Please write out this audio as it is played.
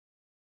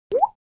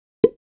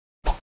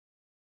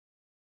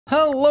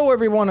Hello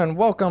everyone and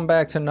welcome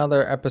back to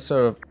another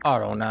episode of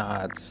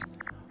Autonauts.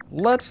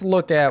 Let's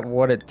look at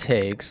what it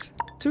takes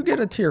to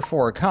get a tier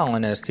 4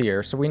 colonist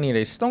here. So we need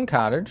a stone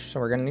cottage, so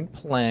we're gonna need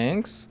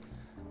planks.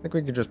 I think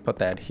we could just put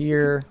that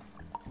here.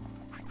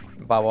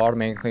 Bob will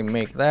automatically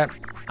make that.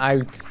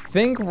 I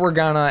think we're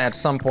gonna, at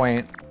some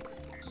point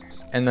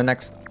in the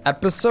next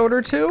episode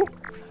or two,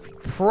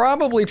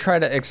 probably try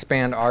to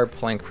expand our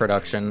plank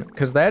production,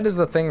 because that is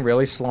the thing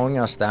really slowing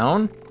us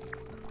down.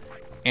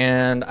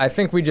 And I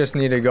think we just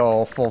need to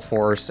go full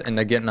force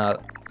into getting an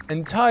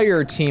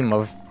entire team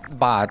of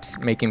bots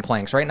making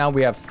planks. Right now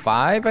we have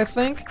 5, I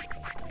think.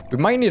 We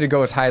might need to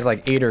go as high as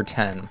like 8 or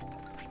 10.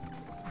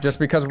 Just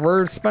because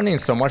we're spending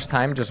so much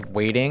time just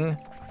waiting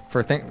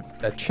for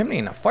a chimney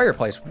and a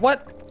fireplace.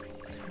 What?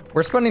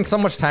 We're spending so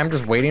much time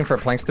just waiting for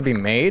planks to be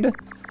made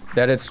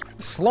that it's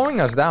slowing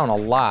us down a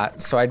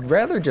lot. So I'd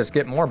rather just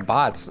get more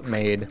bots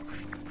made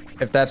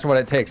if that's what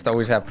it takes to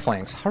always have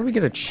planks. How do we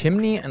get a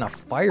chimney and a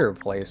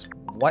fireplace?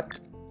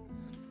 What?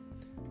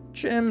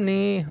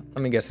 Chimney.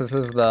 Let me guess, this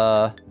is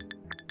the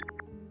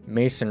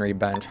masonry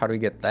bench. How do we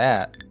get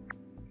that?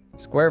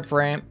 Square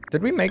frame.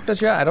 Did we make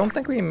this yet? I don't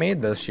think we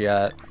made this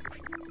yet.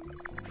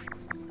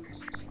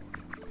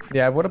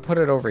 Yeah, I would have put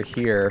it over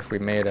here if we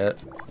made it.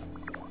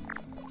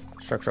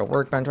 Structural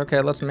workbench.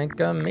 Okay, let's make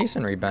a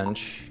masonry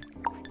bench.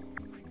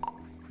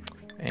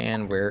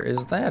 And where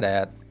is that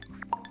at?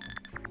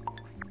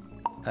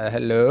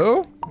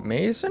 Hello?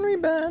 Masonry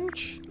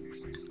bench?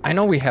 I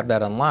know we have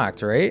that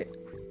unlocked, right?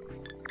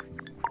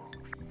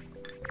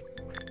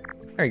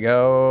 There you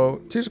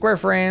go. 2 square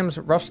frames,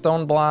 rough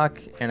stone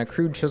block, and a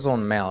crude chisel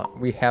and mallet.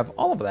 We have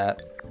all of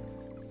that.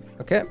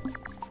 Okay.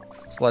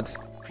 So let's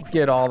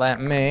get all that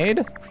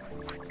made.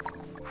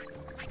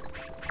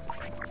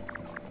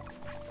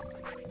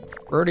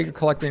 We're already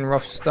collecting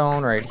rough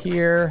stone right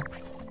here.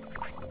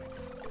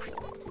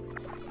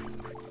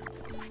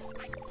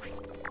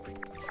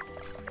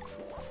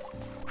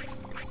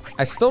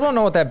 I still don't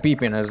know what that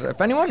beeping is.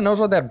 If anyone knows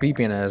what that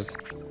beeping is,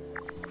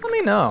 let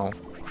me know.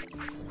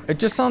 It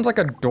just sounds like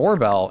a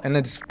doorbell, and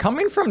it's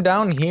coming from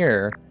down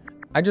here.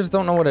 I just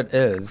don't know what it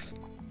is.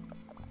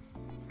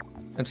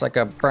 It's like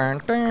a burn.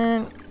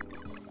 I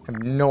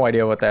have no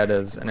idea what that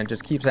is, and it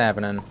just keeps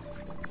happening.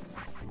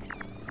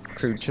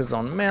 Crude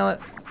chisel and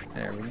mallet.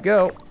 There we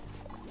go.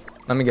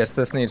 Let me guess,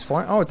 this needs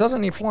flooring. Oh, it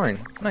doesn't need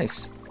flooring.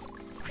 Nice.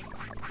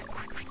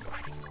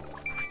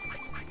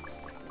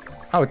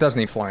 Oh, it does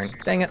need flooring.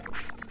 Dang it.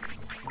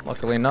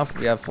 Luckily enough,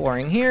 we have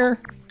flooring here.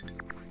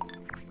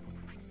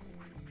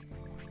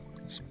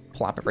 Just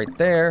plop it right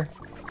there.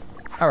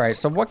 All right,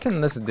 so what can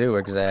this do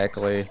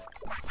exactly?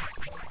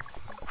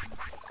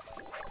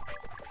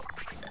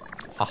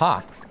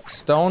 Aha,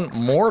 stone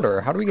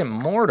mortar. How do we get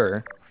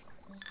mortar?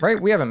 Right,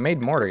 we haven't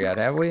made mortar yet,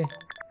 have we?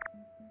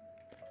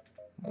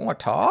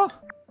 Mortar?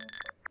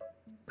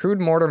 Crude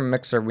mortar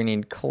mixer. We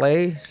need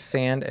clay,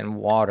 sand, and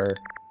water.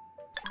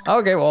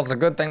 Okay, well, it's a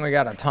good thing we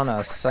got a ton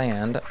of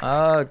sand.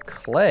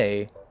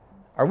 Clay.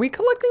 Are we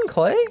collecting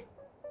clay?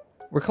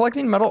 We're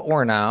collecting metal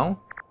ore now.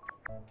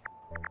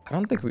 I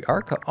don't think we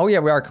are. Oh, yeah,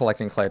 we are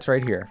collecting clay. It's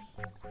right here.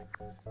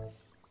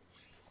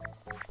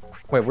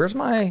 Wait, where's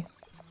my...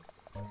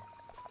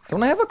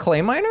 Don't I have a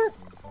clay miner?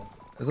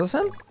 Is this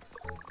him?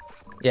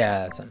 Yeah,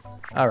 that's him.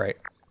 All right.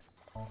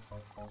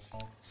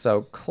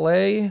 So,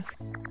 clay...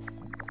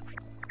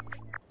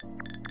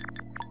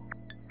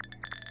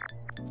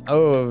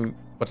 Oh,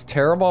 what's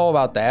terrible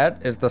about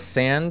that is the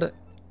sand...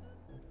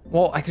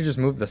 Well, I could just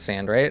move the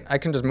sand, right? I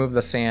can just move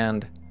the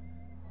sand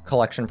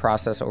collection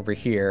process over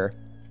here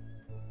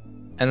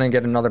and then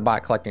get another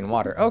bot collecting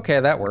water. Okay,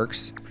 that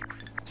works.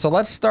 So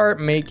let's start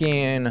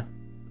making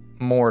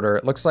mortar.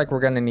 It looks like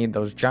we're gonna need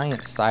those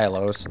giant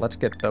silos. So let's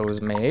get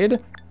those made.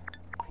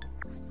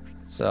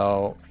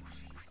 So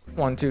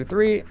 1, 2,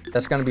 3.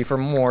 That's gonna be for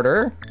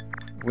mortar.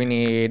 We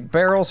need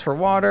barrels for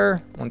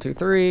water. 1, 2,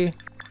 3.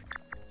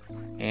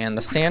 And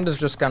the sand is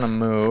just gonna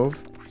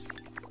move.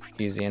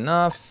 Easy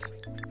enough.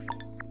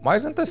 Why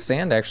isn't the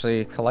sand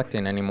actually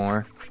collecting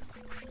anymore?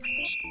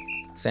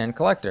 Sand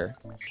collector.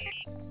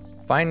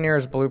 Find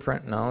nearest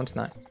blueprint. No, it's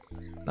not.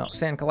 No,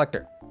 sand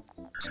collector.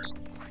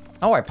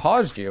 Oh, I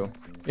paused you.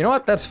 You know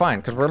what? That's fine,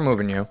 because we're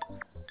moving you.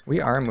 We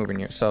are moving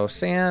you. So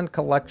sand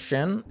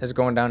collection is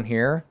going down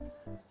here.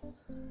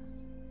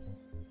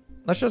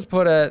 Let's just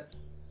put it...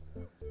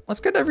 Let's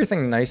get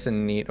everything nice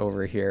and neat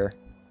over here.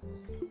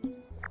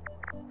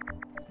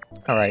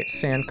 All right,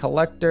 sand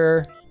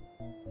collector.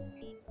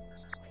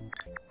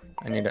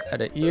 I need to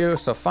edit you,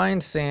 so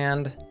find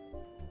sand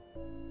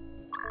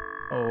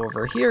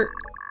over here.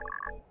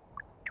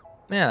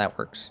 Yeah, that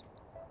works.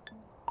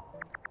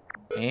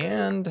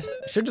 And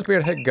I should just be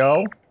able to hit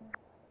go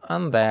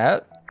on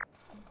that.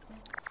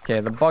 Okay,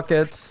 the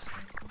buckets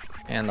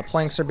and the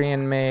planks are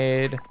being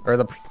made, or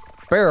the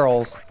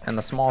barrels and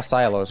the small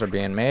silos are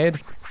being made.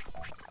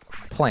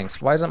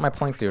 Planks, why isn't my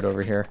plank dude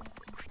over here?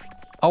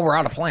 Oh, we're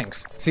out of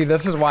planks. See,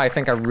 this is why I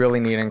think I really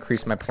need to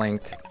increase my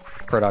plank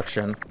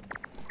production.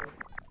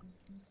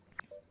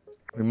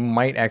 We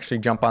might actually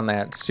jump on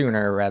that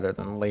sooner rather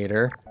than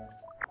later.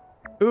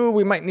 Ooh,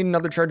 we might need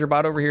another charger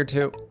bot over here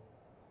too.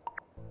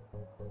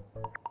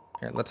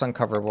 Here, let's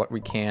uncover what we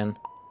can.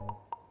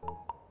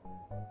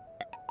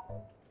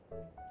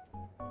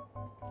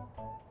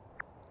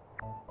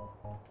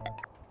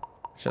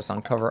 Just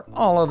uncover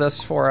all of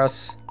this for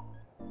us.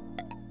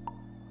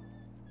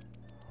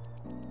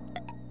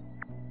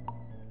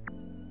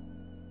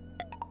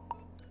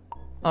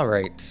 All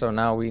right, so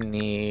now we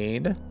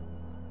need...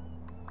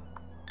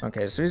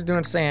 Okay, so he's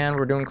doing sand,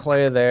 we're doing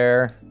clay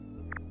there.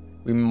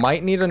 We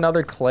might need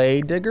another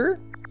clay digger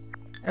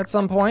at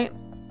some point.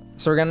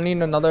 So we're gonna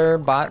need another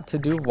bot to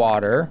do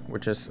water,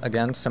 which is,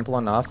 again, simple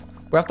enough.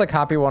 We have to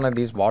copy one of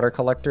these water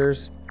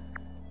collectors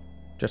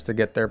just to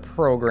get their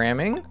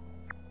programming.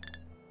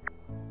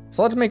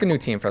 So let's make a new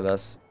team for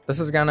this. This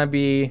is gonna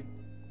be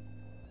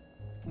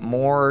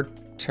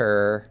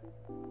Mortar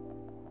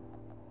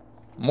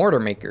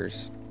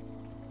makers.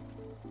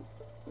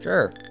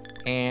 Sure.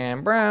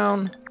 And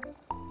brown.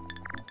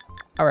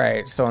 All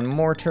right, so in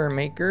Mortar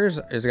makers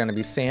is gonna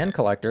be sand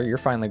collector. You're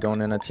finally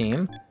going in a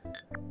team.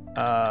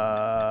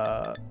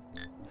 I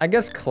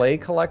guess clay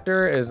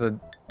collector is a...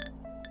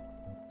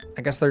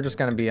 I guess they're just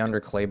gonna be under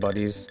clay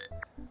buddies.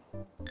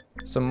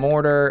 So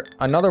mortar,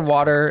 another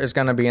water is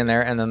gonna be in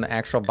there, and then the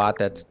actual bot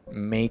that's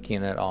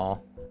making it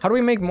all. How do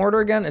we make mortar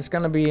again? It's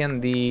gonna be in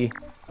the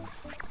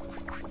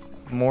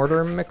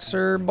mortar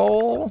mixer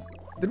bowl.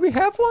 Did we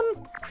have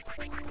one?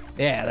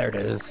 Yeah, there it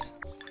is.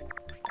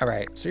 All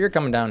right, so you're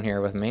coming down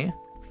here with me.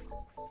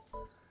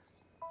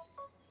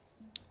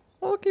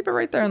 We'll keep it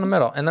right there in the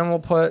middle, and then we'll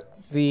put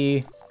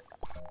the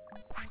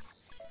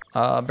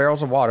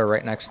barrels of water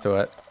right next to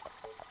it.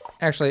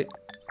 Actually,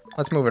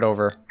 let's move it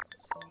over.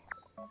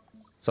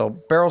 So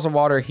barrels of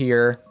water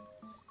here.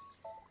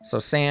 So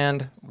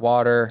sand,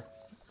 water,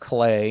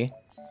 clay.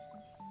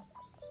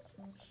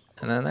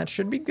 And then that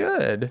should be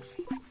good.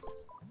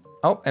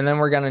 Oh, and then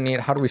we're gonna need,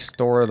 how do we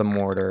store the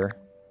mortar?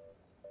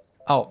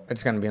 Oh,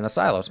 it's gonna be in the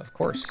silos, of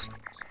course.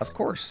 Of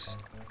course.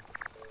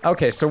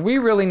 Okay, so we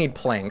really need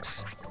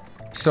planks.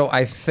 So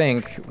I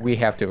think we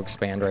have to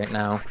expand right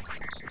now.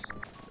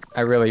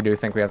 I really do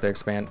think we have to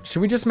expand.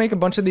 Should we just make a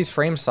bunch of these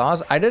frame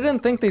saws? I didn't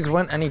think these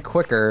went any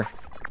quicker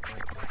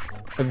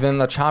than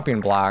the chopping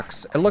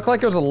blocks. It looked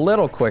like it was a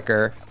little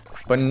quicker,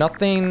 but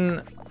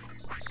nothing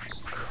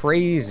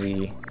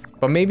crazy.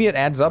 But maybe it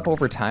adds up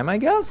over time, I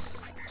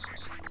guess?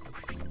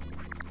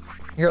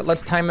 Here,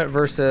 let's time it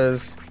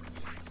versus...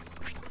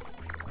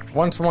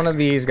 Once one of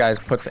these guys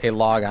puts a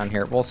log on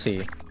here, we'll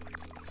see.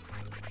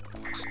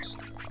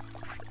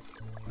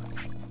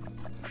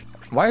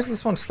 Why is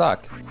this one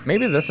stuck?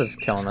 Maybe this is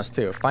killing us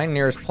too. Find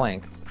nearest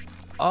plank.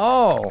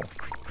 Oh,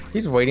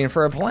 he's waiting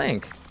for a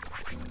plank.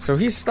 So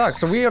he's stuck.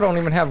 So we don't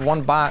even have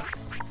one bot.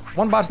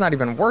 One bot's not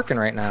even working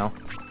right now.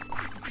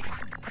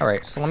 All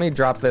right, so let me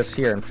drop this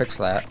here and fix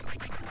that.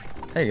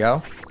 There you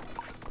go.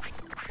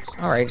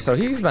 All right, so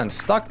he's been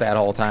stuck that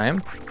whole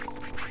time.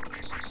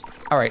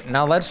 All right,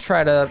 now let's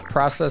try to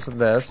process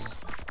this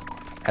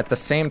at the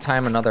same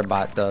time another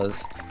bot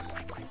does.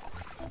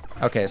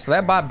 Okay, so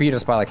that bot beat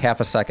us by like half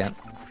a second.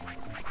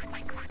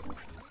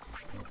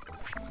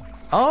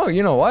 Oh,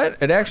 you know what?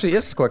 It actually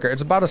is quicker.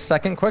 It's about a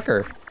second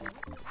quicker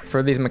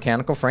for these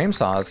mechanical frame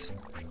saws.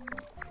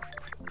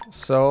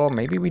 So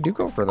maybe we do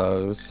go for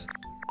those.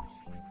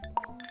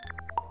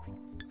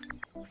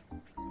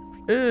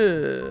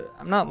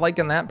 I'm not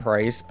liking that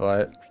price,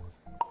 but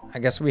I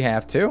guess we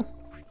have to.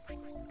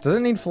 Does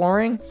it need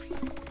flooring?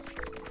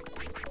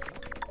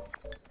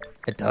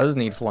 It does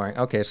need flooring.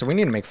 Okay, so we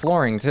need to make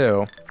flooring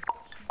too.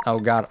 Oh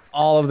God,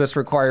 all of this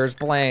requires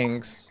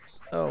planks.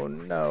 Oh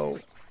no.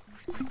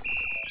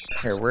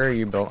 Here, where are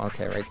you built?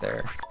 Okay, right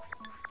there.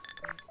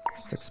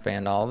 Let's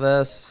expand all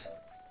this.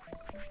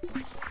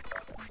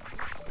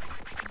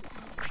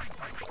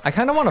 I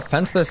kind of want to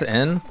fence this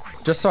in,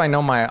 just so I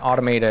know my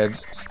automated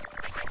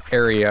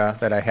area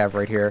that I have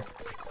right here.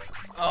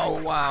 Oh,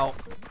 wow.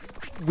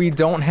 We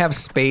don't have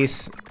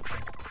space.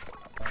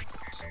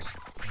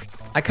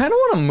 I kind of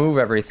want to move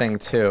everything,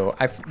 too.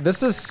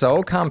 This is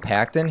so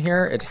compact in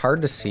here, it's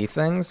hard to see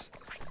things.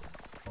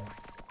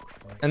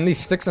 And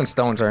these sticks and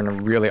stones are in a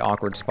really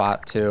awkward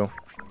spot, too.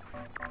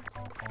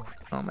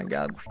 Oh my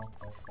God.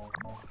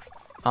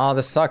 Oh,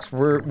 this sucks.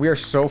 We are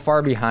so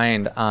far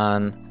behind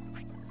on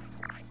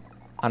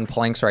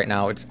planks right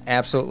now. It's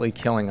absolutely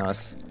killing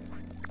us.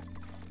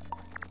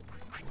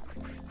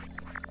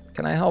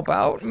 Can I help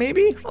out?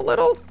 Maybe a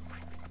little?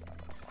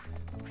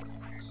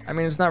 I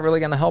mean, it's not really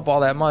gonna help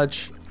all that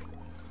much.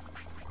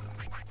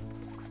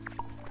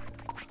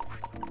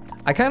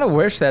 I kind of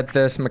wish that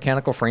this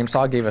mechanical frame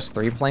saw gave us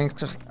 3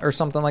 planks or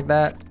something like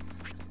that.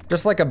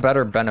 Just like a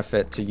better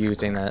benefit to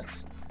using it.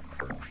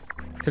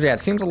 Because yeah, it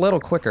seems a little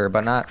quicker,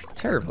 but not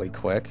terribly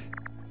quick.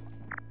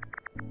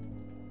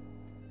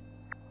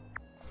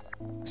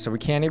 So we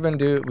can't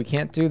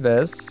do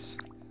this.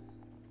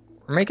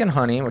 We're making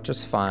honey, which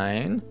is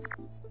fine.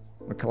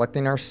 We're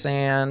collecting our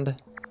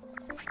sand.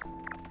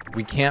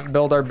 We can't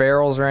build our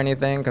barrels or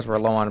anything because we're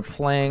low on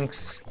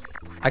planks.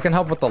 I can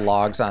help with the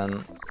logs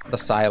on the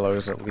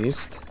silos at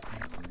least.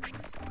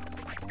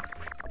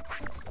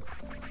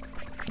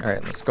 All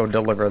right, let's go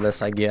deliver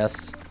this, I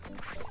guess.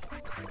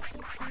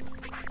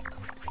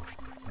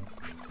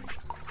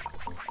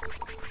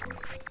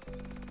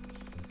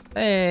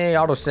 Hey,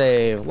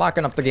 autosave,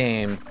 locking up the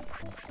game.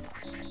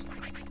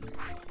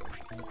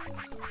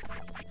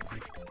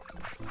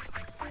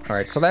 All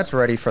right, so that's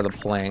ready for the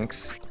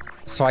planks.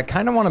 So I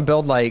kind of want to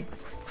build like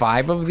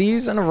 5 of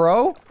these in a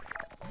row.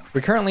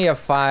 We currently have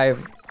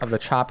 5 of the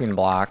chopping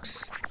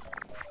blocks.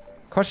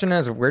 Question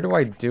is, where do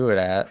I do it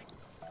at?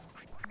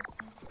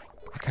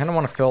 I kind of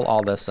want to fill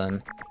all this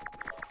in.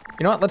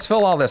 You know what? Let's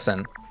fill all this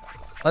in.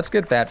 Let's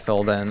get that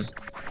filled in.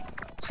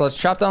 So let's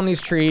chop down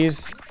these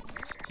trees,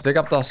 dig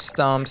up the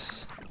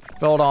stumps,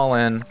 fill it all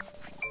in.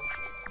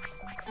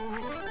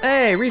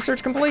 Hey,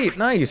 research complete.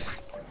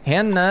 Nice.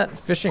 Hand net,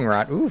 fishing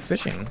rod. Ooh,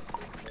 fishing.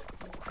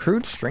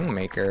 Crude string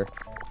maker.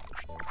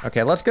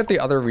 Okay, let's get the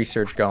other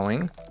research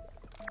going.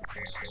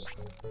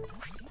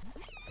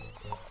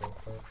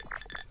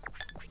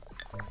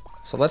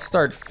 So let's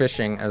start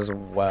fishing as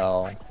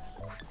well.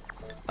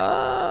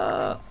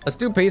 Let's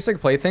do basic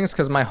playthings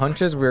because my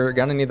hunch is we're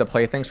gonna need the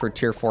playthings for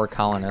tier 4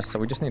 colonists. So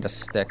we just need a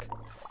stick.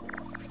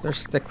 Is there a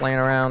stick laying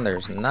around?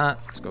 There's not.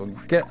 Let's go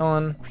get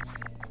one.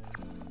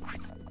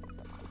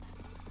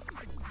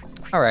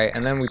 All right,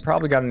 and then we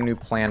probably got a new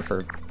plan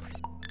for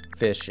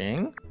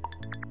fishing.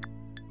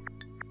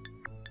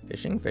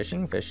 Fishing,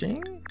 fishing,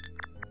 fishing.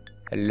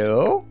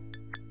 Hello?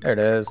 There it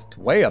is. It's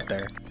way up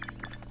there.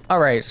 All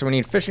right, so we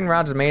need fishing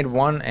rods made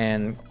 1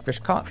 and fish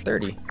caught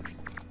 30.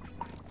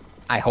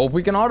 I hope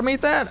we can automate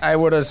that. I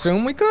would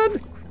assume we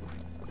could.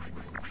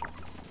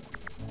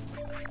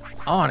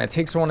 Oh, and it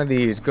takes one of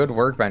these good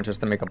workbenches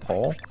to make a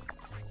pole.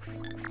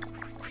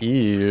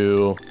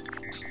 Ew.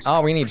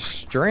 Oh, we need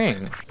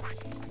string.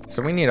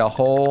 So we need a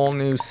whole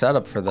new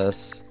setup for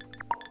this.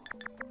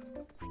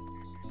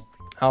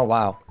 Oh,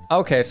 wow.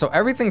 Okay, so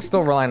everything's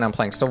still relying on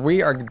planks. So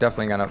we are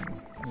definitely gonna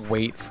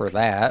wait for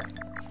that.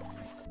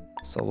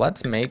 So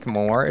let's make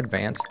more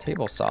advanced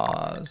table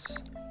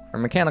saws. Or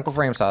mechanical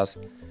frame saws.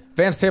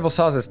 Advanced table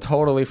saws is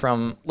totally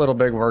from Little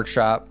Big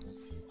Workshop.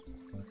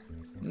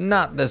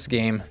 Not this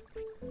game.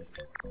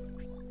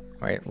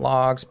 All right,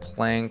 logs,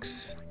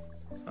 planks.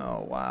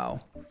 Oh, wow.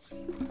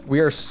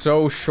 We are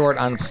so short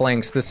on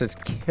planks. This is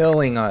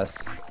killing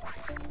us.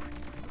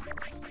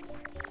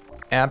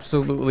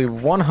 Absolutely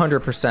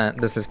 100%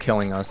 this is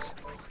killing us.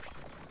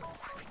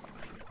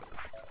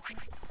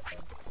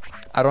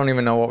 I don't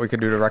even know what we could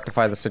do to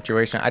rectify the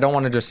situation. I don't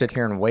want to just sit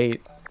here and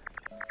wait.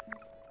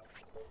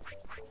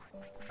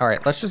 All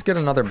right, let's just get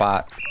another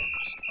bot.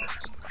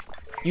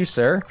 You,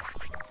 sir,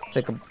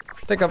 take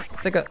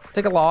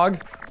a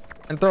log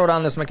and throw it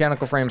on this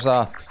mechanical frame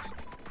saw.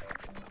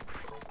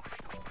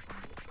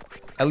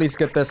 At least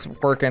get this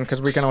working,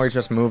 because we can always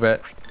just move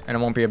it and it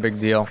won't be a big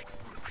deal.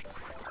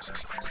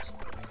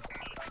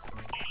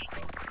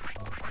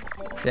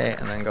 Okay,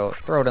 and then go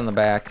throw it in the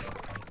back.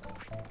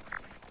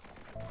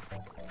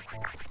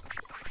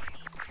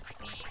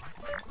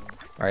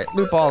 All right,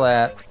 loop all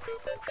that.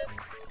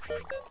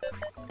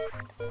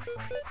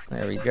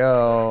 There we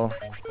go.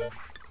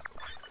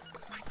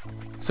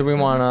 So we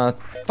want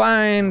to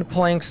find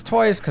planks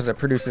twice because it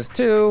produces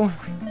 2.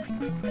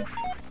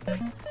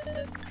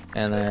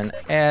 And then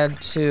add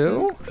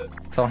 2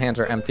 till hands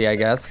are empty, I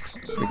guess.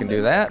 We can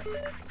do that.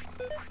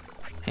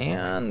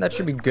 And that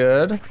should be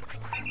good.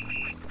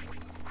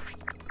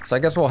 So I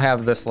guess we'll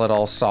have this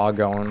little saw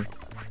going.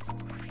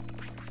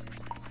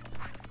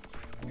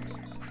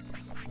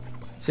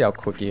 Let's see how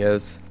quick he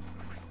is.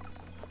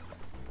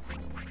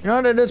 You know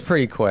what? It is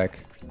pretty quick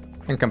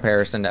in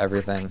comparison to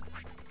everything.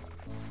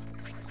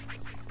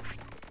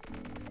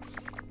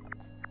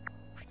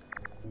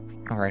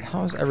 All right,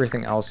 how's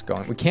everything else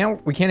going? We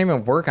can't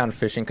even work on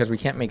fishing because we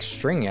can't make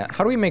string yet.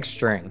 How do we make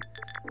string?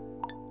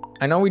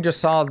 I know we just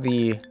saw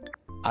the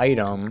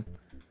item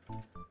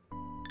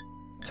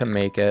to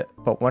make it,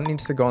 but what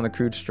needs to go in the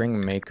crude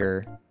string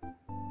maker?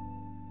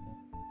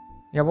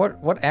 Yeah,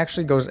 what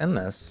actually goes in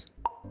this?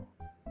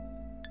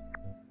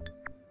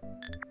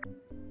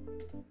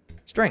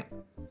 String.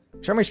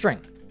 Show me string.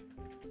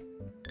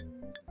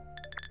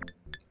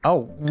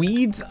 Oh,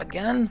 weeds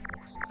again?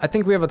 I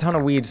think we have a ton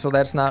of weeds, so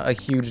that's not a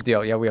huge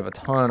deal. Yeah, we have a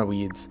ton of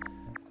weeds.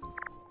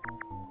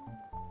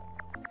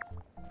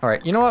 All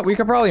right, you know what? We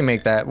could probably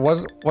make that.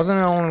 Wasn't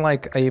it only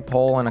like a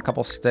pole and a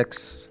couple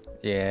sticks?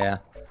 Yeah.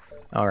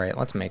 All right,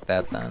 let's make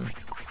that then.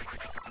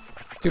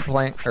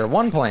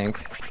 1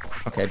 plank.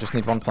 Okay, I just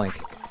need 1 plank.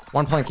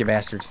 1 plank, you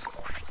bastards.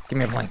 Give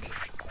me a plank.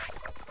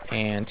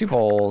 And 2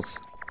 poles.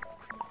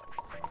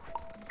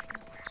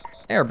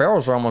 Hey, our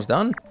barrels are almost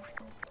done.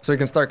 So we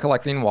can start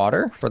collecting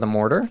water for the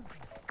mortar.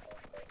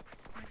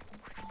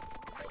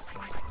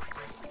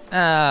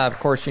 Ah, of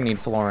course you need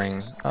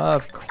flooring.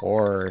 Of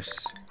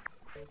course.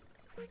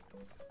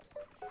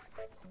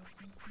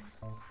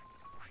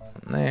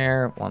 1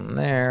 there, 1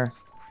 there,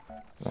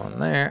 1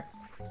 there.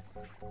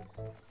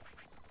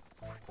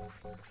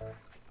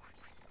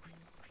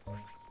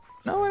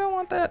 No, I don't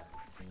want that.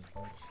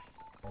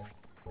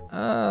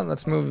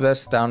 Let's move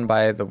this down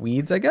by the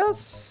weeds, I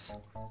guess.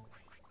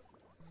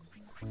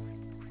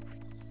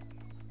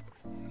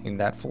 Need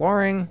that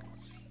flooring.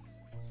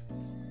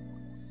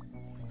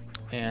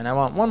 And I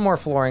want one more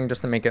flooring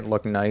just to make it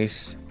look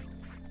nice.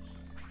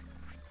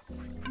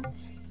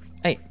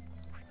 Hey.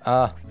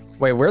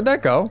 Wait, where'd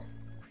that go?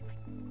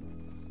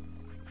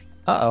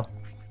 Uh-oh.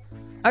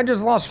 I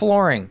just lost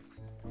flooring.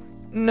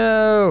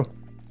 No.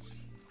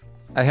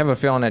 I have a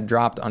feeling it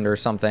dropped under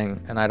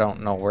something, and I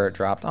don't know where it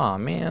dropped. Aw,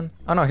 man.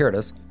 Oh, no, here it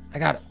is. I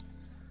got it.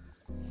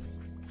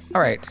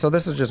 All right, so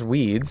this is just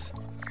weeds.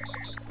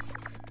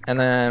 And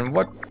then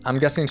what? I'm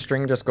guessing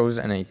string just goes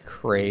in a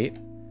crate.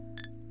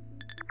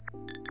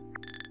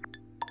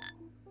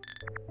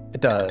 It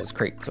does.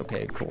 Crates.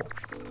 Okay, cool.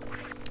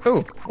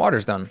 Ooh,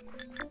 water's done.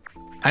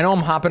 I know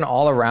I'm hopping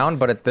all around,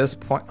 but at this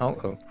point...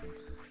 Oh.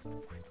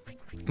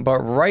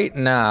 But right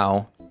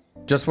now,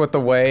 just with the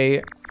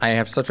way I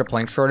have such a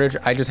plank shortage,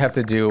 I just have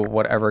to do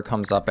whatever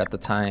comes up at the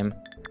time.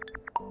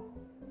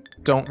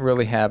 Don't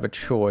really have a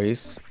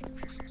choice.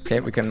 Okay,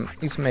 we can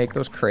at least make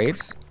those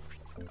crates.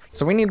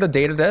 So we need the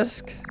data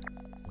disk.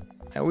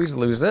 I always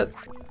lose it.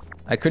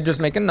 I could just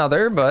make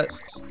another, but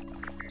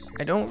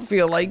I don't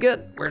feel like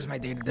it. Where's my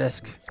data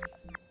disk?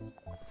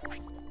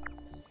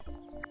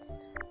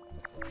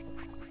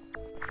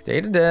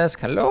 Data disk,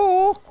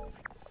 hello?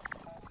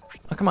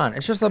 Oh, come on,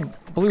 it's just a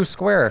blue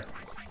square.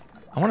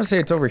 I want to say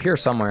it's over here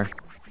somewhere.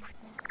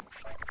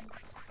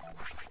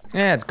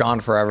 Yeah, it's gone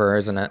forever,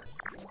 isn't it?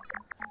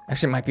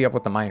 Actually, it might be up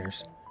with the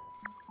miners.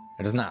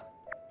 It is not.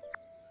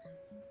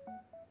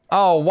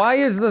 Oh, why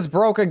is this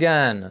broke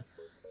again?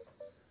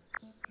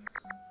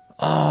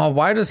 Oh,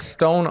 why does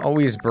stone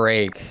always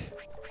break?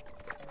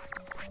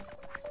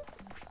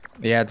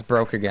 Yeah, it's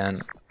broke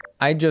again.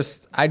 I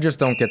just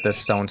don't get this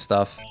stone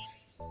stuff.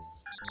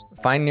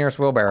 Find nearest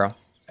wheelbarrow.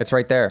 It's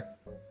right there.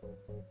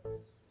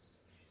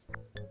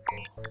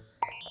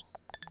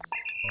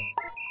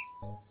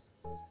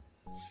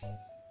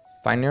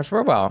 Find nearest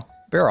wheelbarrow.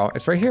 Barrel.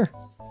 It's right here.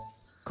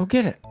 Go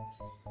get it.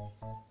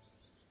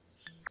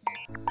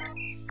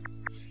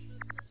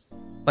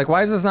 Like,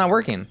 why is this not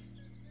working?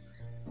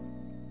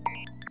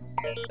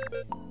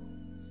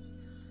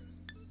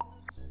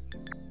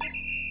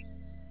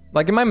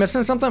 Like, am I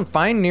missing something?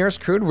 Find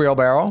nearest crude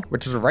wheelbarrow,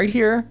 which is right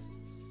here.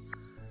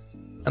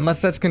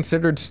 Unless that's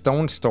considered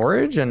stone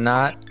storage and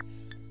not...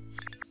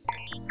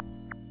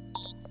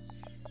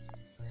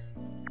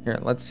 Here,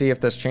 let's see if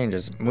this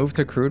changes. Move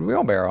to crude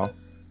wheelbarrow.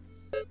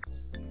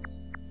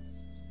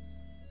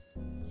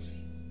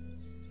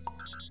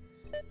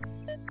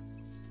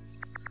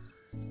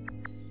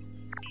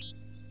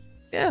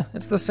 Yeah,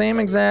 it's the same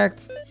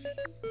exact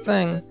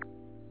thing.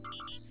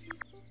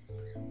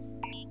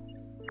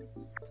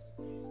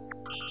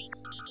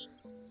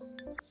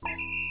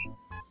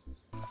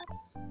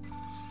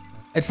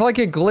 It's like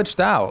it glitched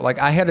out. Like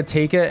I had to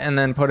take it and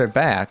then put it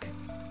back.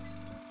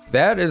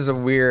 That is a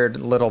weird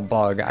little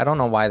bug. I don't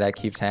know why that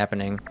keeps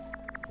happening.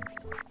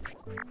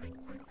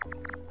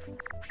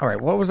 All right,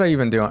 what was I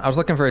even doing? I was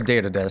looking for a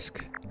data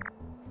disk.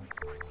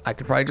 I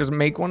could probably just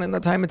make one in the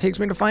time it takes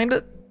me to find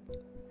it.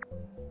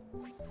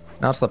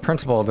 Now it's the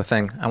principle of the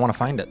thing. I want to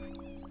find it.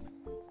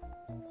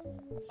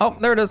 Oh,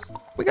 there it is.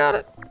 We got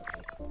it.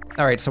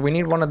 All right, so we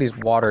need one of these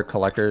water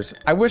collectors.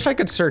 I wish I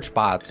could search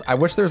bots. I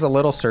wish there's a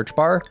little search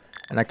bar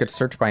and I could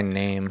search by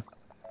name.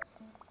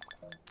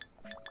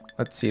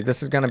 Let's see,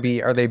 this is gonna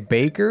be, are they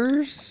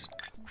bakers?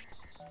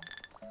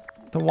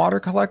 The water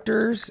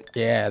collectors?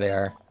 Yeah, they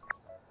are.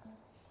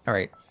 All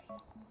right.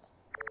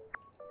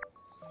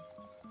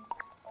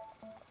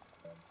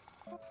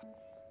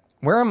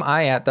 Where am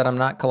I at that I'm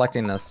not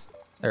collecting this?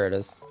 There it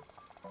is.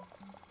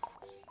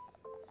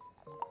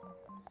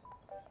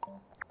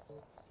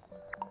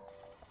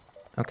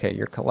 Okay,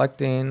 you're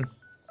collecting.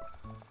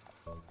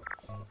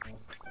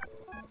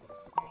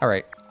 All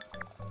right.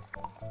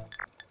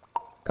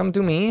 Come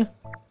to me.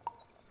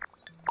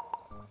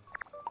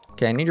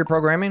 Okay, I need your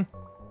programming.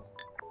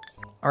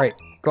 All right,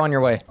 go on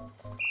your way.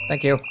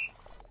 Thank you.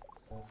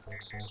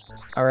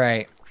 All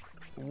right.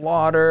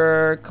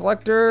 Water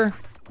collector.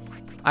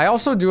 I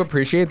also do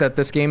appreciate that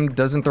this game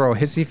doesn't throw a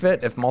hissy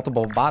fit if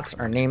multiple bots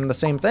are named the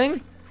same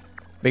thing.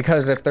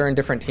 Because if they're in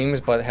different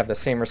teams but have the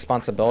same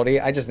responsibility,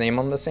 I just name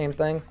them the same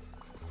thing.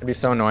 It'd be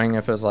so annoying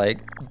if it was like,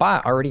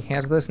 bot already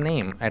has this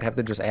name. I'd have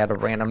to just add a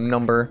random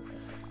number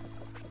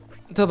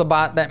to the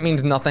bot. That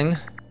means nothing.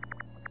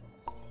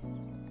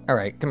 All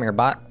right, come here,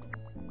 bot.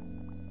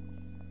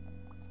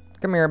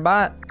 Come here,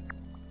 bot.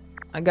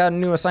 I got a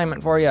new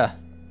assignment for you.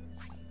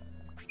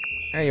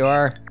 There you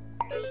are.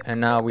 And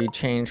now we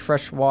change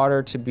fresh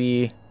water to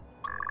be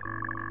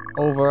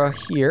over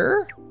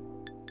here.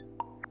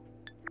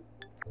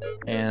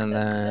 And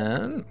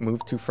then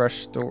move to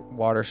fresh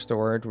water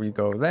storage. We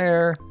go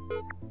there.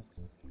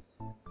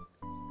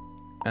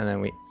 And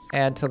then we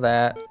add to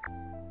that.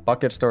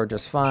 Bucket storage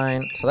is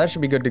fine. So that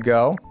should be good to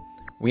go.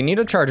 We need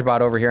a charger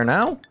bot over here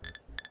now.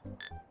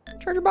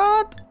 Charger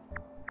bot.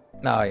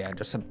 Oh yeah,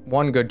 just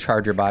one good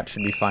charger bot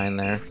should be fine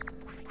there.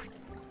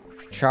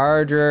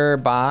 Charger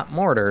bot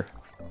mortar.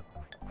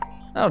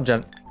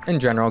 That'll in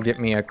general get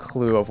me a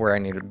clue of where I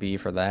need to be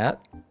for that.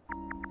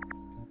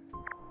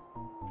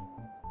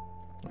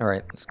 All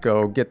right, let's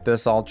go get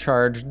this all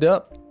charged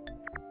up.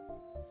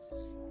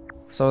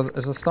 So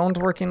is the stones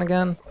working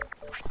again?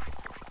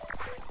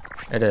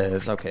 It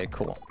is. Okay,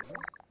 cool.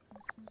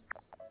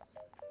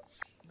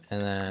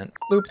 And then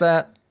loop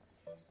that.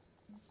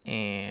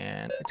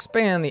 And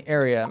expand the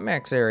area,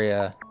 max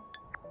area.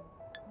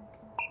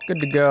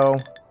 Good to go.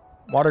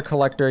 Water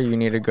collector, you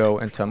need to go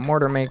into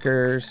mortar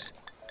makers.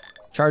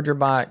 Charger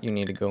bot, you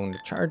need to go into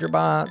charger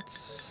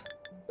bots.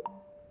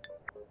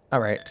 All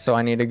right, so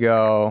I need to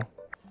go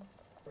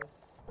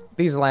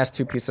these last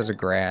 2 pieces of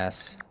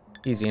grass.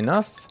 Easy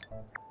enough.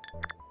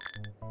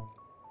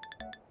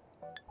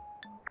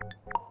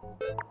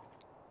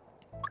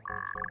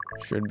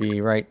 Should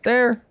be right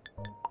there.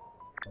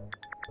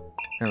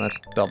 And let's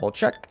double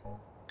check.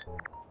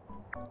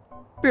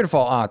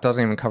 Beautiful. Ah, it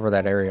doesn't even cover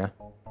that area.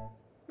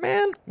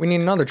 Man, we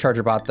need another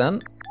charger bot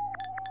then.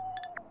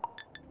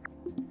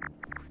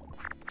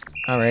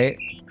 All right.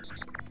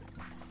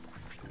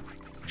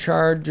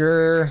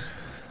 Charger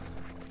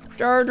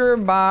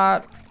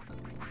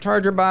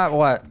bot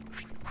what?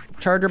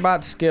 Charger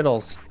bot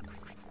Skittles.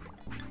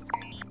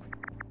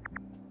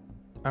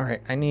 All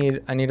right, I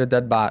need a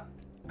dead bot.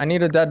 I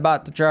need a dead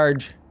bot to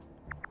charge.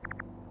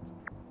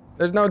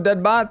 There's no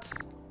dead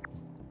bots.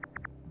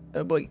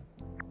 Oh boy.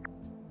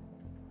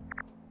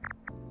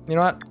 You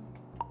know what?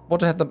 We'll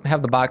just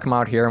have the bot come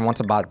out here, and once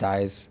a bot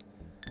dies,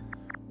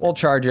 we'll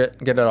charge it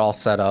and get it all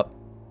set up.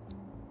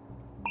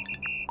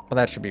 Well,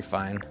 that should be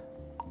fine.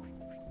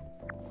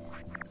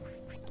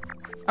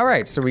 All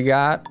right, so we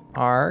got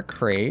our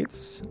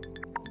crates.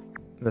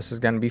 This is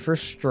gonna be for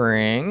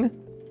string.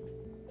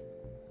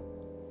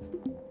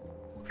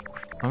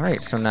 All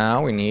right, so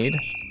now we need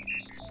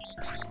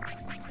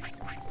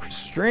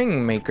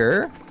string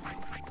maker.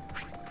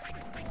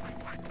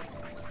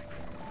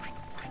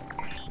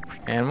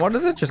 And what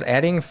is it? Just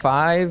adding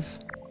 5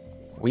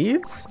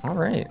 weeds? All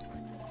right.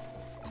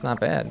 It's not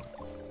bad.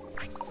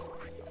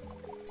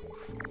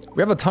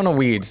 We have a ton of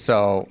weeds,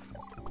 so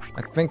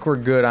I think we're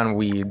good on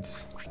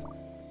weeds.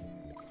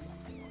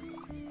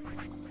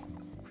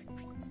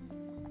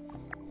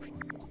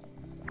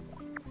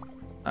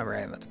 All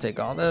right, let's take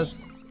all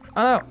this.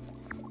 Oh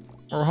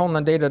no, we're holding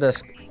the data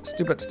disk.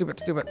 Stupid, stupid,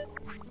 stupid.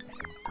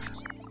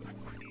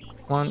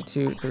 1,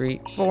 2,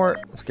 3, 4.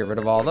 Let's get rid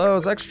of all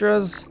those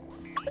extras.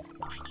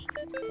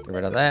 Get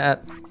rid of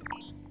that.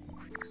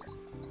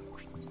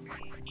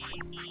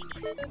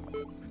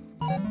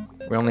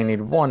 We only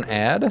need 1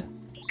 add.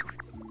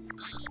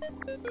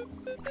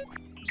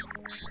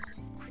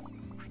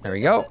 There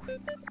we go.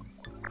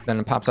 Then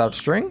it pops out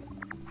string.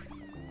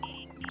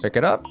 Pick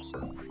it up.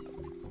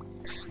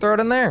 Throw it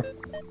in there.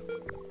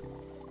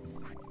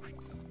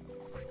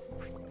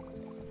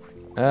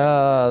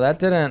 That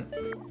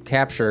didn't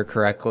capture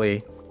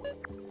correctly.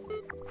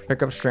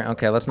 Pick up string.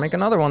 Okay, let's make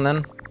another one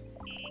then.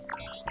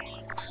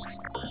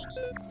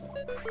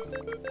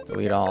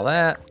 Delete all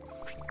that.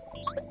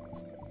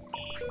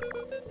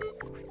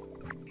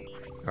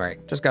 All right,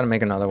 just gotta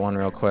make another one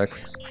real quick.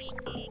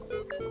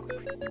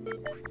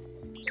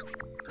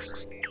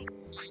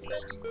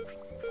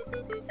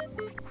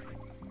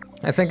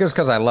 I think it's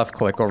because I left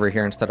click over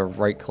here instead of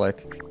right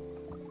click.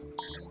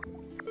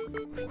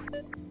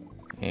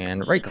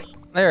 And right click.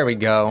 There we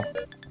go.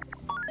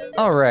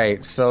 All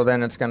right, so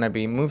then it's gonna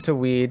be move to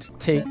weeds,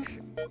 take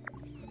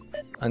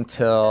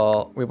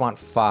until we want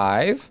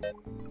 5.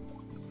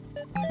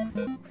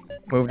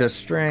 Move to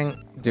string,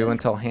 do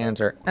until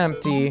hands are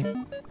empty.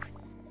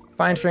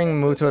 Find string,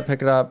 move to it,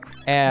 pick it up,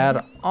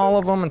 add all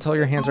of them until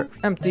your hands are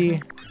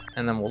empty.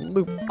 And then we'll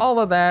loop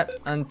all of that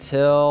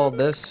until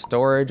this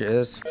storage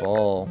is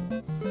full.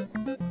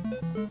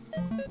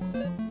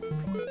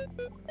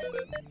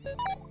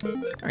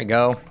 There we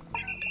go.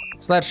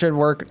 So that should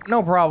work,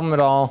 no problem at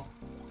all.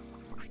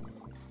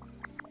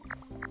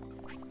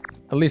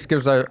 At least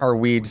gives our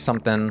weeds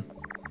some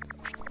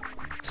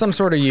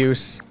sort of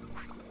use.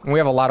 And we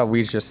have a lot of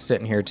weeds just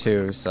sitting here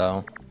too,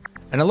 so.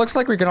 And it looks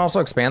like we can also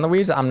expand the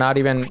weeds. I'm not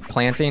even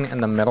planting in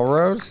the middle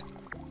rows.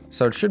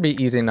 So it should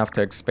be easy enough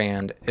to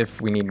expand if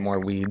we need more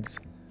weeds.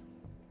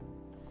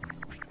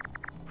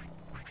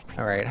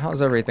 All right,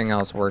 how's everything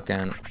else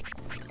working?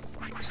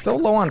 Still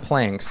low on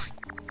planks.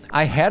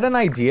 I had an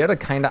idea to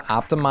kind of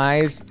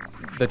optimize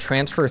the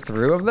transfer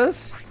through of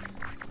this.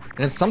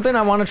 And it's something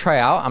I want to try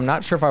out. I'm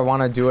not sure if I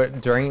want to do it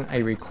during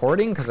a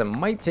recording because it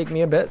might take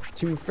me a bit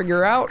to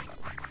figure out.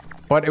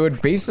 But it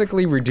would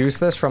basically reduce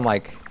this from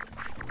like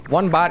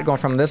one bot going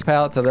from this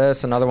pallet to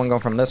this, another one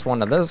going from this one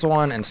to this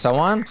one, and so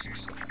on.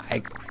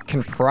 I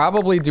can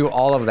probably do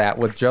all of that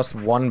with just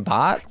one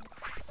bot,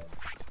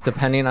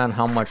 depending on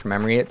how much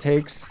memory it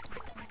takes.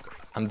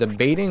 I'm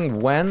debating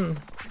when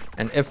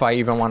and if I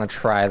even want to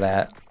try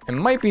that. It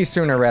might be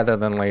sooner rather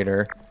than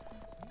later.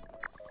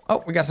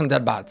 Oh, we got some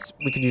dead bots.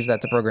 We could use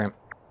that to program.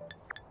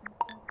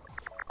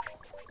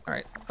 All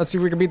right, let's see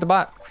if we can beat the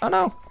bot. Oh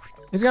no,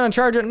 he's gonna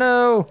charge it.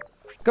 No,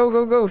 go,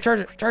 go, go,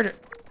 charge it, charge it.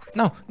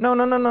 No, no,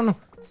 no, no, no, no,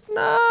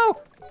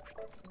 no.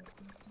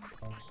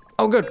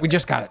 Oh good, we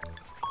just got it.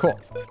 Cool.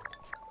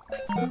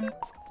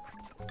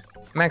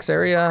 Max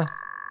area,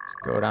 let's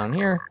go down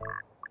here.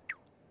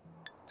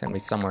 It's gonna be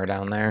somewhere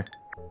down there.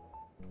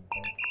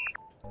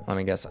 Let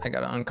me guess. I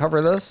gotta uncover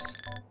this.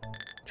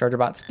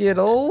 Chargerbot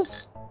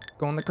Skittles.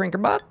 Go in the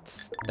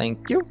Crinkerbots.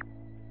 Thank you.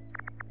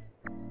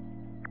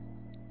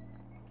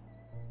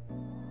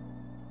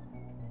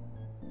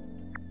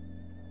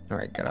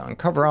 Alright, gotta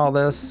uncover all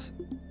this.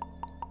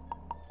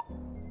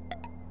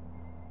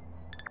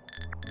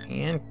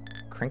 And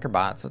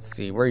Crinkerbots. Let's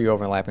see. Where are you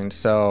overlapping?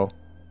 So,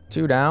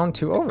 2 down,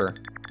 2 over.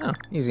 Oh,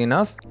 easy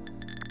enough.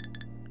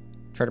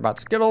 Chargerbot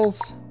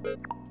Skittles.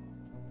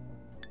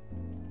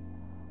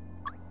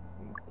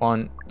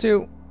 1,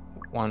 2.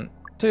 1,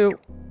 2.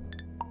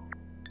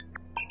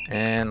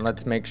 And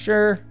let's make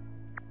sure.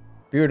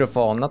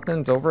 Beautiful.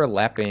 Nothing's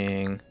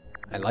overlapping.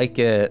 I like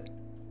it.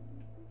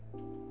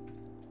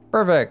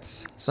 Perfect.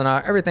 So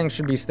now everything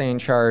should be staying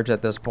charged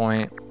at this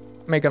point.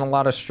 Making a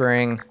lot of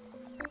string.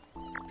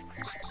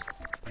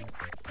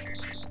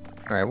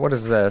 Alright, what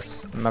is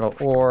this? Metal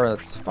ore,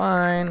 that's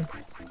fine.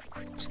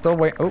 Still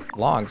wait. Oh,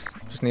 logs.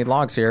 Just need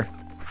logs here.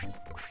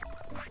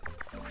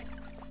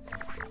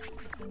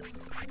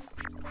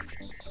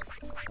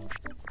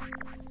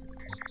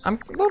 I'm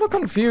a little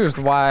confused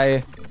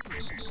why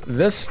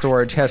this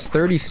storage has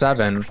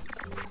 37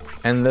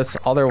 and this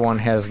other one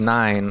has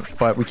 9,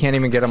 but we can't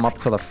even get them up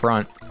to the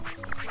front.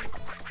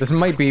 This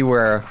might be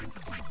where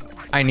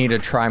I need to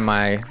try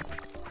my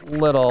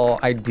little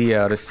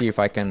idea to see if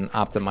I can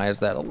optimize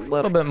that a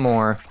little bit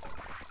more.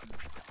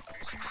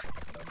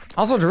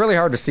 Also, it's really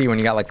hard to see when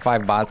you got like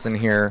 5 bots in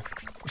here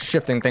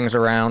shifting things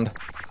around.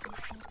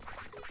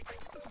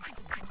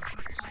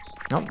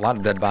 Oh, a lot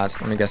of dead bots.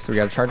 Let me guess, we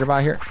got a charger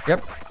bot here?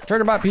 Yep,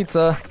 charger bot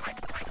pizza.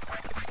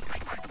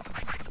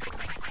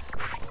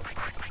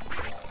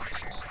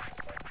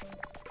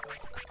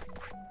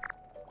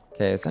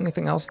 Okay, is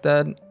anything else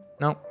dead?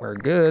 Nope, we're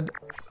good.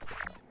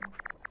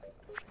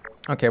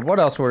 Okay, what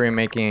else were we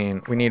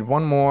making? We need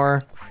one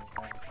more.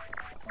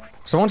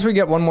 So once we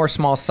get one more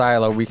small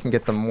silo, we can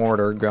get the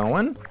mortar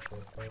going.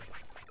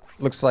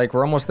 Looks like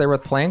we're almost there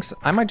with planks.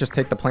 I might just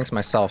take the planks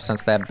myself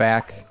since that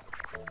back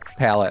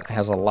pallet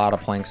has a lot of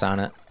planks on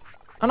it.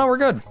 Oh no, we're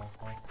good.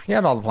 He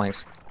had all the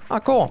planks. Oh,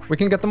 cool. We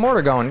can get the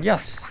mortar going.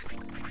 Yes.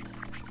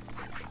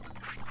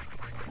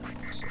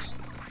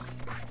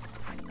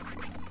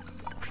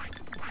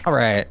 All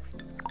right.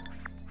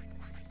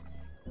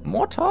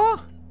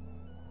 Mortar?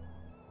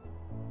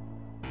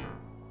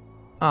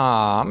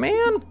 Aw,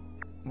 man.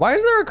 Why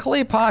is there a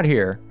clay pot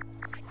here?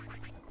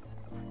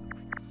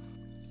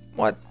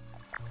 What?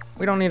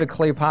 We don't need a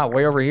clay pot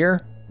way over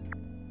here.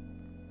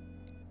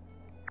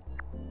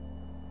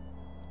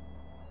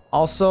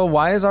 Also,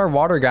 why is our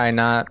water guy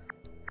not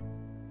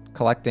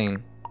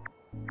collecting?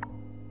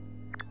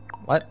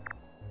 What?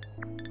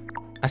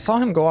 I saw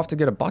him go off to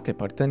get a bucket,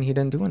 but then he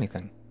didn't do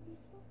anything.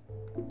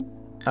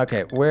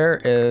 Okay,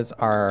 where is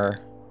our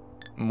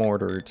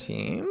mortar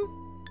team?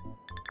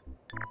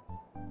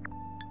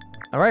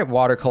 All right,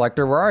 water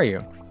collector, where are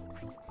you?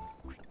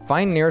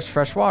 Find nearest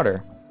fresh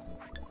water.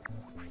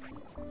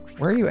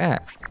 Where are you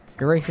at?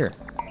 You're right here.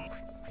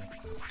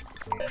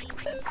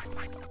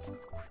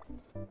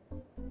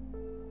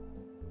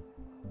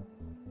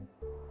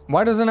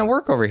 Why doesn't it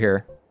work over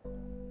here?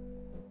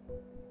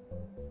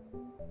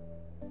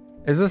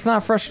 Is this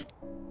not fresh?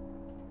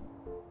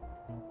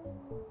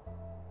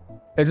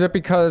 Is it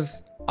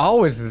because...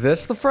 Oh, is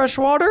this the fresh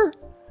water?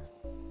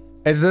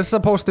 Is this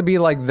supposed to be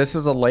like, this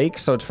is a lake,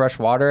 so it's fresh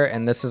water,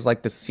 and this is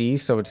like the sea,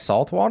 so it's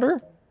salt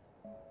water?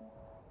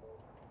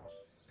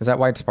 Is that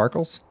why it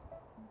sparkles?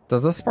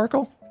 Does this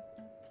sparkle?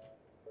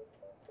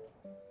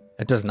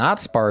 It does not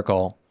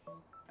sparkle.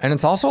 And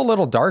it's also a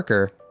little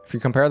darker, if you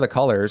compare the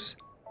colors.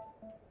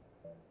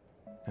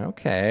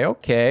 Okay,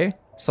 okay.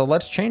 So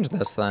let's change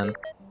this then.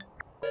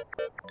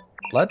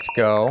 Let's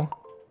go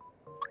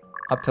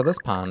up to this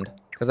pond,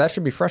 because that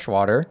should be fresh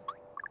water.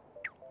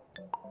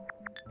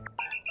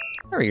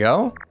 There we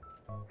go.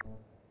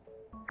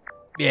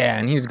 Yeah,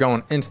 and he's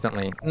going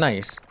instantly.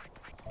 Nice.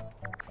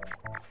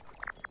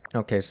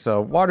 Okay, so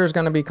water's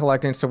gonna be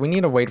collecting, so we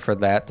need to wait for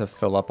that to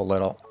fill up a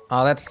little.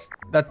 Oh,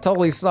 that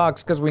totally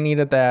sucks because we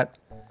needed that.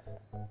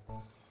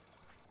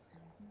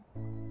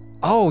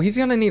 Oh, he's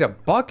gonna need a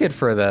bucket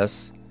for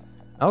this.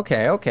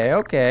 Okay, okay,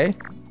 okay.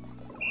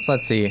 So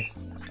let's see.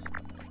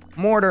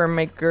 Mortar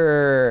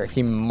maker.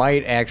 He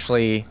might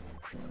actually...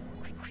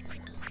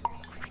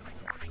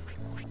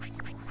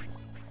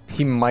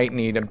 He might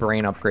need a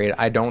brain upgrade.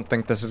 I don't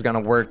think this is gonna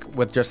work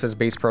with just his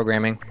base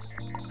programming.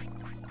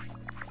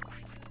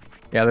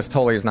 Yeah, this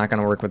totally is not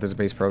gonna work with his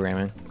base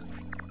programming.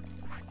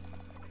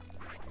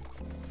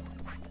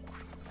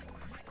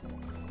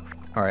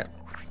 All right,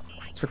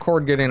 let's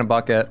record getting a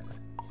bucket.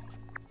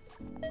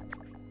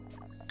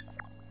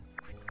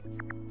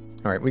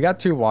 All right, we got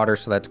 2 water,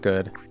 so that's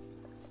good.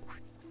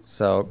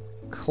 So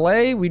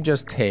clay we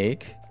just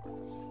take.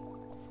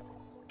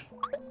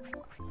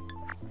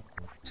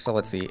 So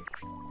let's see.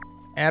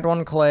 Add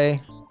 1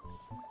 clay.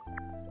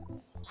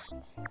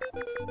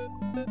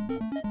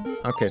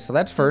 Okay, so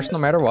that's first no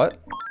matter what.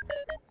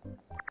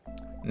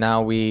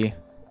 Now we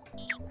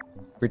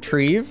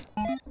retrieve.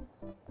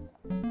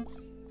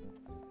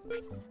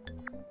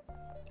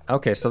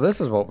 Okay, so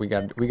this is what we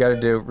got. We got to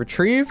do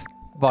retrieve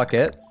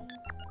bucket.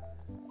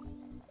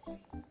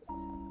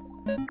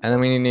 And then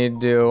we need to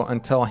do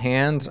until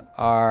hands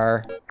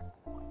are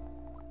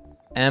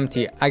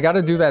empty. I got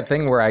to do that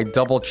thing where I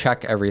double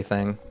check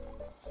everything.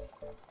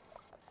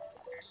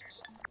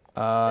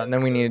 And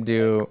then we need to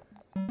do...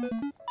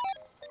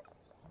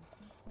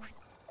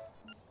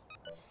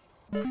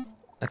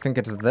 I think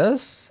it's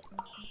this.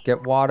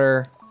 Get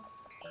water.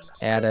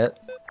 Add it.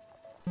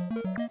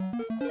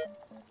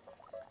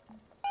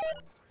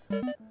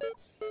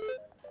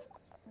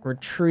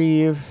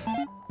 Retrieve.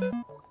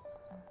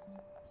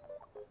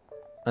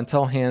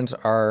 Until hands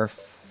are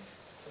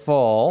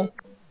full.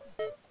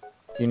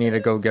 You need to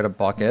go get a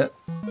bucket.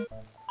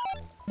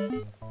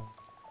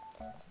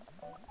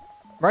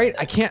 Right?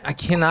 I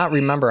cannot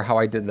remember how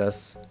I did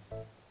this.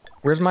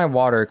 Where's my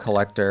water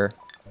collector?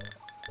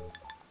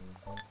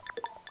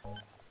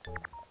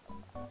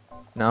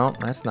 No,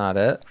 that's not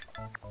it.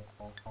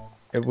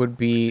 It would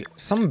be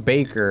some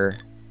baker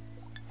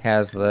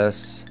has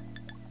this.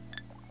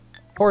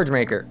 Porridge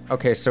maker.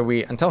 Okay, so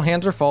we, until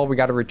hands are full, we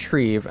got to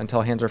retrieve.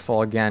 Until hands are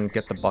full again,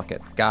 get the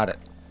bucket. Got it.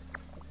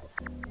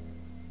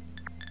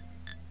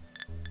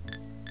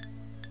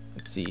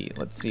 Let's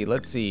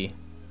see.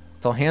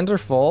 Until hands are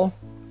full,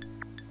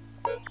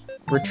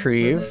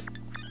 retrieve.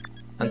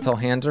 Until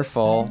hands are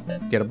full,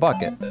 get a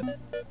bucket.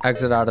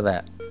 Exit out of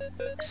that.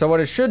 So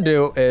what it should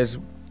do is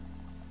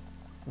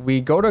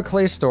we go to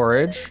clay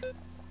storage,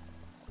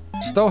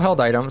 stow held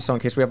item, so in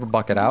case we have a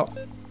bucket out.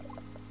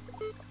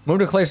 Move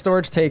to clay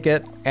storage, take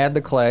it, add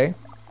the clay.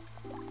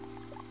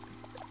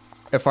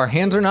 If our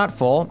hands are not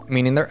full,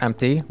 meaning they're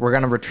empty, we're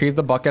gonna retrieve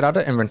the bucket out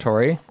of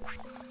inventory.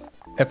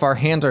 If our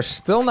hands are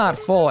still not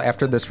full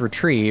after this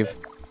retrieve,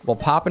 we'll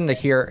pop into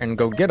here and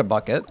go get a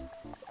bucket.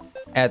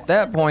 At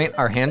that point,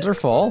 our hands are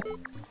full.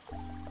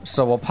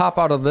 So we'll pop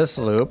out of this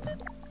loop.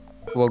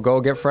 We'll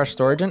go get fresh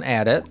storage and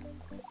add it.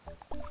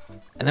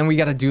 And then we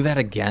gotta do that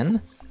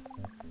again?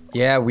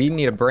 Yeah, we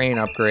need a brain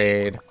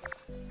upgrade.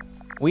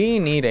 We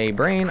need a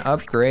brain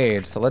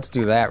upgrade. So let's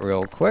do that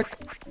real quick.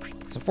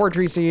 So 4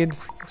 tree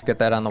seeds. Let's get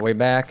that on the way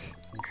back.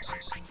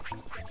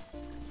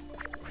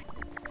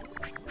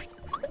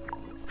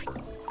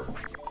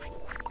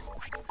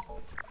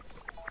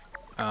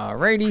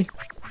 Alrighty.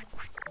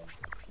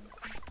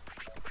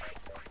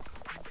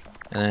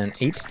 And then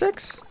 8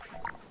 sticks?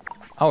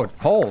 Oh, it's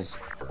poles.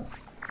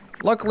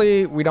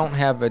 Luckily, we don't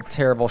have a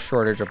terrible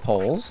shortage of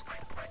poles.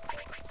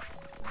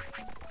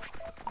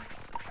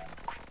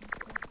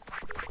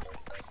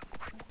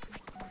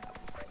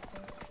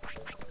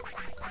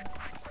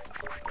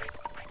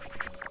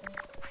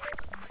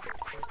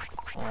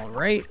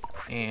 Alright,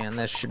 and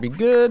this should be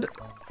good.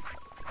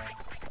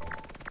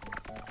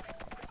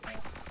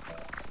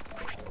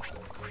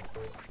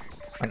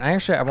 And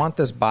I want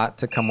this bot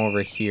to come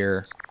over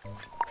here.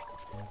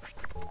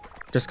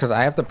 Just because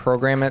I have to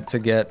program it to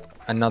get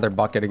another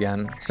bucket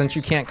again. Since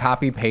you can't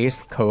copy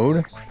paste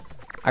code,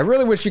 I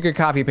really wish you could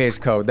copy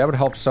paste code. That would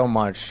help so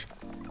much.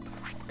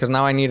 Because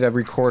now I need to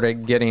record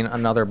it getting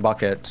another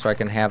bucket so I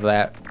can have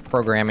that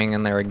programming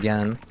in there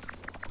again.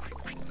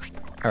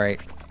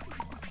 Alright.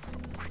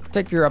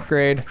 Take your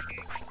upgrade.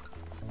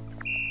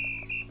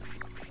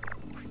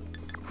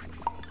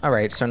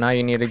 Alright, so now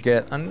you need to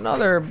get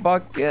another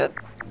bucket.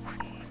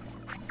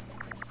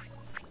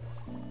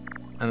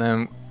 And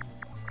then...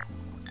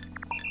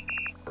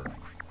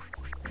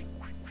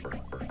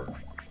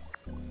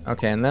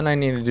 Okay, and then I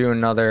need to do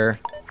another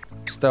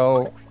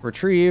stow,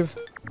 retrieve.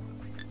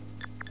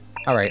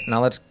 Alright, now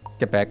let's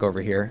get back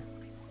over here.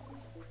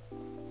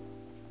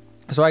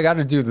 So I got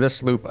to do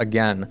this loop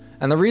again.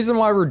 And the reason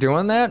why we're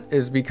doing that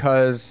is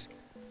because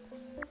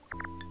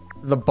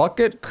the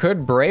bucket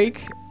could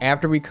break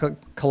after we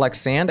collect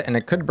sand, and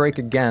it could break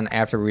again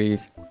after we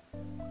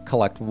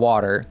collect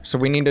water. So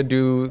we need to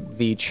do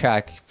the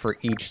check for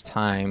each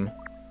time.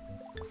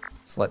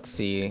 So let's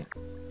see.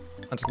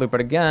 Let's loop it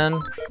again.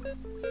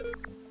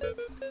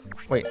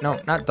 Wait, no,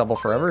 not double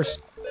forevers.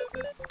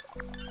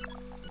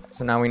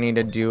 So now we need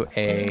to do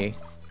a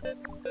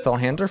until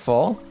hands are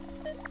full.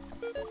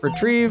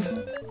 Retrieve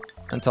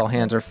until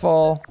hands are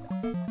full.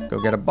 Go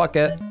get a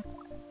bucket.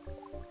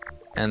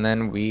 And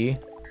then we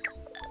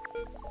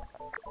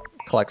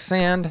collect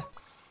sand.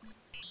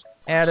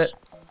 Add it.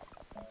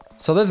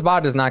 So this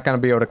bot is not going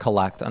to be able to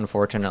collect,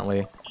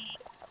 unfortunately.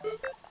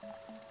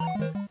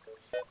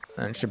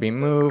 And it should be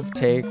move,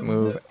 take,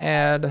 move,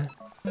 add.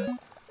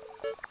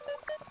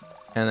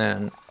 And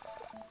then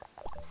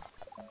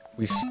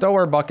we stow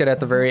our bucket at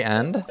the very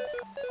end.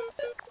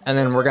 And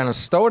then we're gonna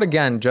stow it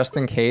again just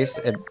in case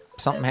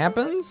something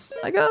happens,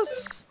 I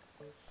guess.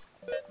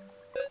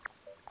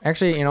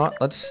 Actually, you know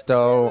what? Let's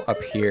stow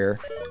up here.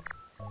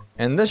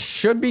 And this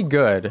should be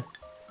good.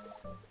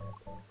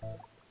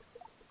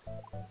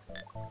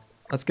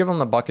 Let's give him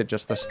the bucket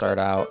just to start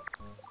out.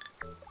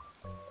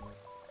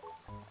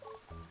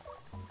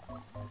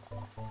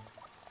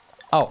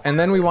 Oh, and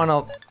then we want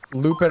to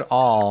loop it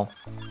all.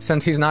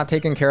 Since he's not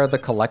taking care of the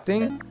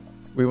collecting,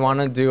 we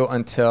want to do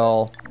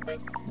until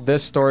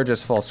this storage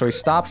is full. So he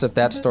stops if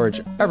that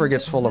storage ever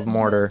gets full of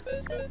mortar.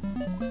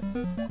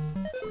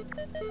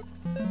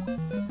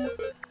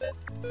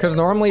 Because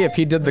normally if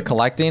he did the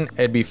collecting,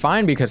 it'd be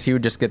fine because he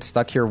would just get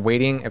stuck here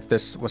waiting if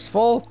this was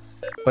full.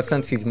 But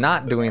since he's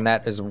not doing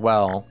that as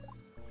well,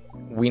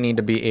 we need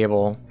to be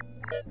able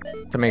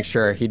to make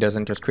sure he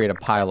doesn't just create a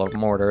pile of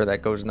mortar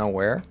that goes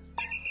nowhere.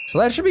 So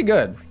that should be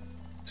good.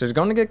 So he's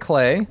going to get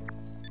clay.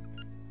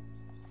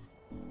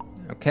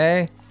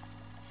 Okay.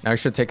 Now he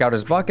should take out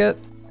his bucket.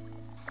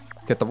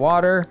 Get the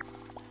water.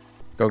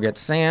 Go get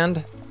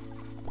sand.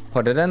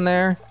 Put it in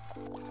there.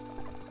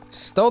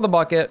 Stow the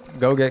bucket.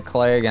 Go get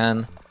clay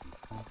again.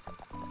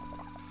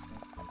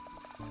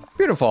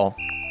 Beautiful.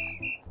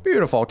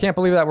 Beautiful. Can't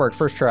believe that worked.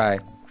 First try.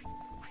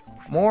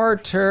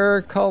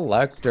 Mortar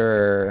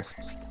collector.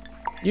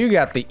 You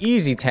got the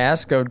easy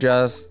task of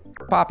just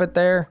pop it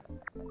there.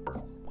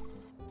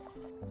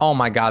 Oh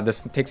my god,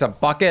 this takes a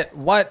bucket.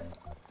 What?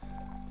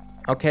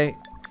 Okay.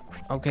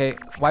 Okay.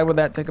 Why would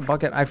that take a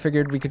bucket? I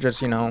figured we could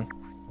just, you know,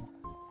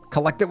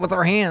 collect it with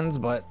our hands,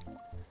 but...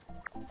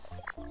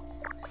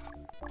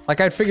 like,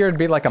 I'd figure it'd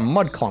be like a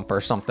mud clump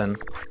or something.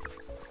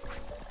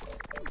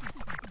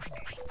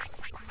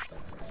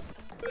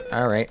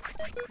 Alright.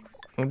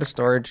 Move to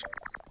storage.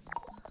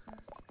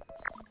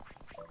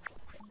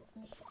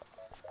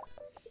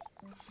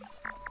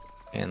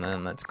 And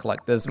then let's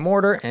collect this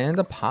mortar and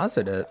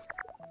deposit it.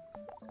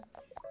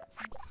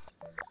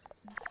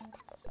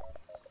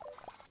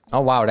 Oh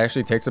wow, it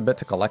actually takes a bit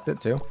to collect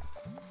it too.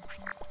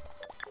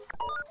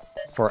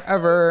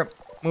 Forever.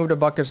 Move to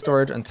bucket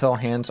storage until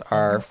hands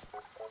are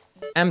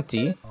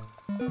empty.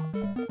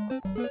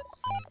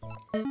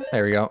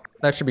 There we go.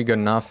 That should be good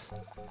enough.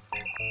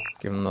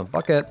 Give him the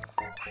bucket.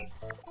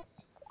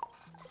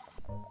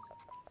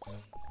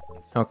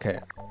 Okay.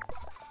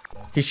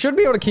 He should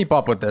be able to keep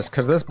up with this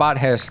because this bot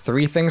has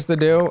 3 things to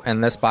do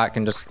and this bot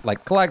can just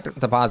like collect,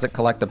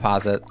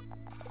 deposit.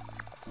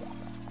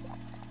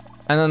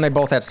 And then they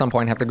both at some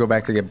point have to go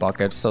back to get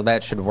buckets, so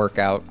that should work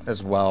out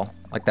as well.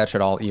 Like that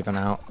should all even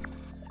out.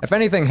 If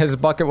anything, his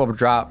bucket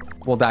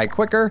will die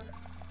quicker.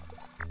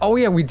 Oh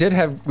yeah, we did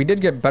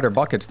get better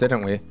buckets,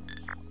 didn't we?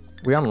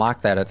 We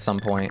unlocked that at some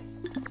point.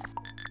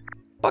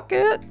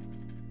 Bucket.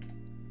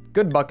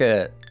 Good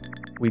bucket.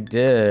 We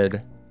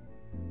did.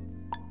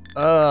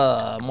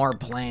 More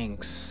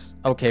planks.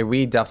 Okay,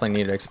 we definitely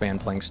need to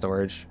expand plank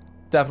storage.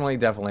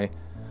 Definitely.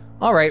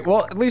 All right,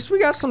 well, at least we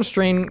got some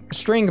string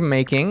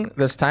making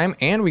this time,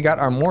 and we got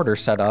our mortar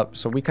set up,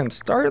 so we can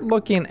start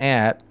looking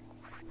at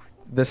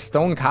the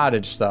stone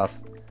cottage stuff.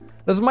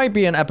 This might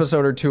be an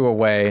episode or 2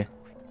 away.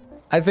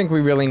 I think we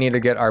really need to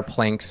get our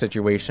plank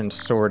situation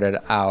sorted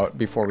out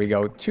before we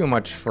go too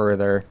much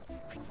further.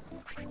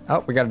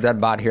 Oh, we got a dead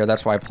bot here.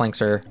 That's why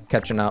planks are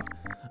catching up.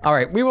 All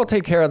right, we will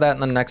take care of that in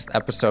the next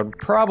episode.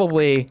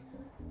 Probably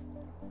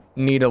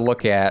need to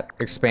look at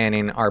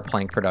expanding our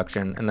plank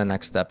production in the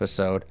next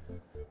episode.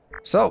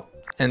 So,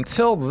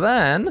 until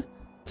then,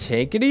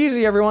 take it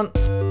easy, everyone.